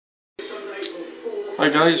Hi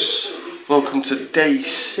guys, welcome to day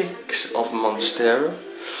 6 of Monstera.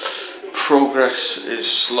 Progress is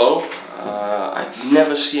slow. I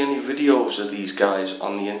never see any videos of these guys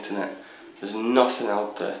on the internet. There's nothing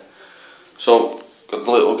out there. So, got the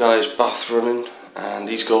little guy's bath running, and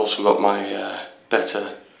these girls have got my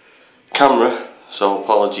better camera, so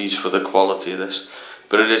apologies for the quality of this,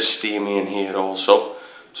 but it is steamy in here also.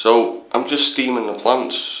 So I'm just steaming the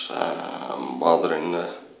plants while they're in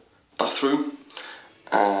the bathroom.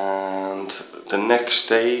 And the next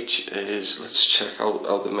stage is, let's check out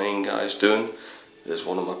how the main guy's doing. There's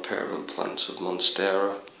one of my parent plants of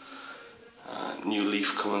Monstera. New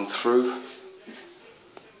leaf coming through. There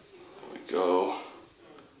we go.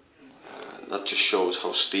 That just shows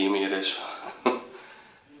how steamy it is.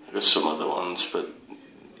 There's some other ones, but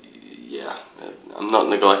yeah, I'm not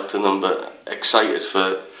neglecting them, but excited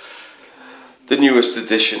for the newest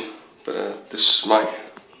edition. But this is my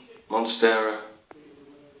Monstera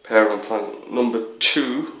parent plant number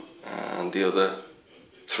 2, and the other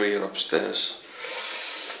 3 are upstairs.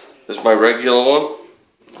 There's my regular one.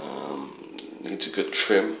 Needs a good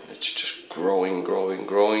trim. It's just growing,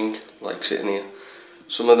 likes it in here.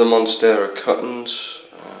 Some of the Monstera cuttings,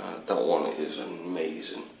 that one is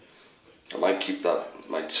amazing. I might keep that,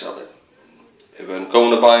 might sell it. If I'm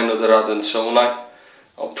going to buy another Adansonii,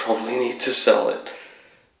 I'll probably need to sell it.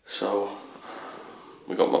 So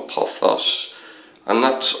we got my pothos. And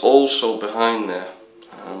that's also behind there,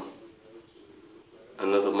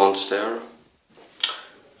 another Monstera,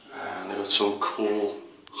 and I got some cool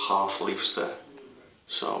half leaves there,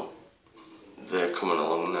 so they're coming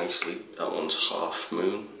along nicely. That one's half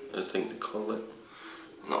moon, I think they call it,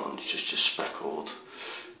 and that one's just speckled.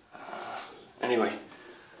 Anyway,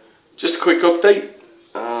 just a quick update.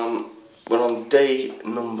 We're on day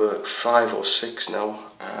number 5 or 6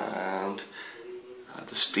 now, and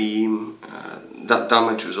the steam, that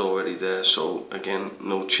damage was already there, so again,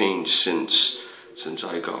 no change since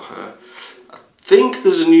I got her. I think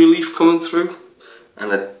there's a new leaf coming through,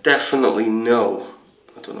 and I definitely know,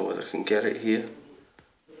 I don't know whether I can get it here,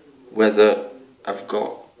 whether I've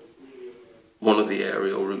got one of the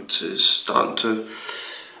aerial roots is starting to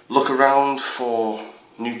look around for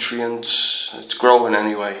nutrients. It's growing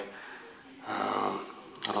anyway.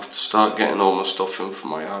 I'll have to start getting all my stuff in for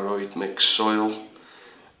my aroid mixed soil.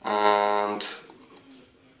 And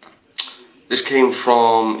this came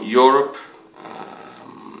from Europe.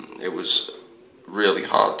 It was really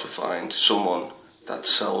hard to find someone that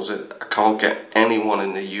sells it. I can't get anyone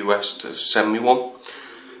in the US to send me one,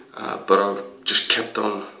 but I've just kept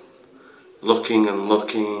on looking,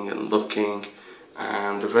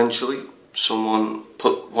 and eventually someone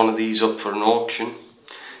put one of these up for an auction,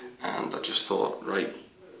 and I just thought, right,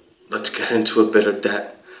 let's get into a bit of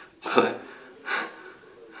debt.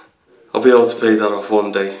 I'll be able to pay that off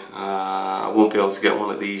one day. I won't be able to get one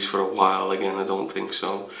of these for a while again, I don't think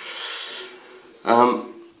so.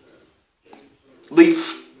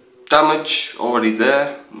 Leaf damage already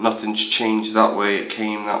there. Nothing's changed that way. It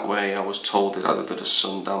came that way. I was told it had a bit of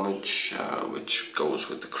sun damage, which goes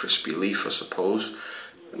with the crispy leaf, I suppose.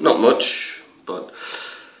 Not much, but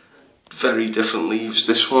very different leaves.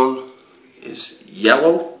 This one is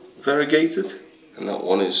yellow variegated, and that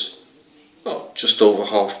one is just over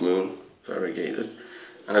half moon variegated.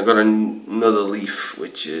 And I've got another leaf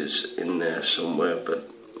which is in there somewhere, but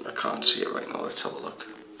I can't see it right now. Let's have a look.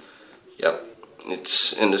 Yep,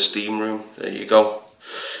 it's in the steam room. There you go.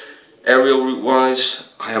 Aerial root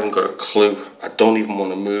wise, I haven't got a clue. I don't even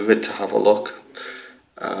want to move it to have a look.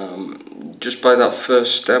 Just by that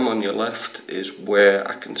first stem on your left is where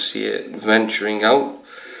I can see it venturing out,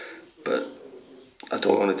 but I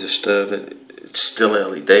don't want to disturb it. It's still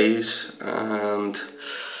early days, and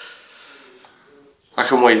I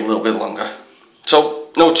can wait a little bit longer. So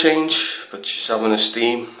no change, but she's having a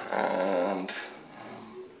steam, and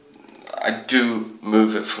I do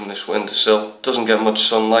move it from this windowsill. Doesn't get much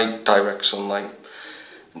sunlight, direct sunlight.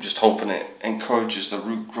 I'm just hoping it encourages the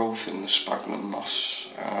root growth in the sphagnum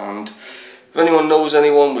moss. And if anyone knows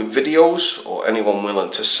anyone with videos, or anyone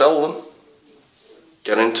willing to sell them,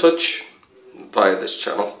 get in touch via this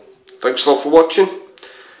channel. Thanks a lot for watching,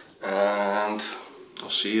 and I'll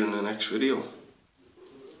see you in the next video.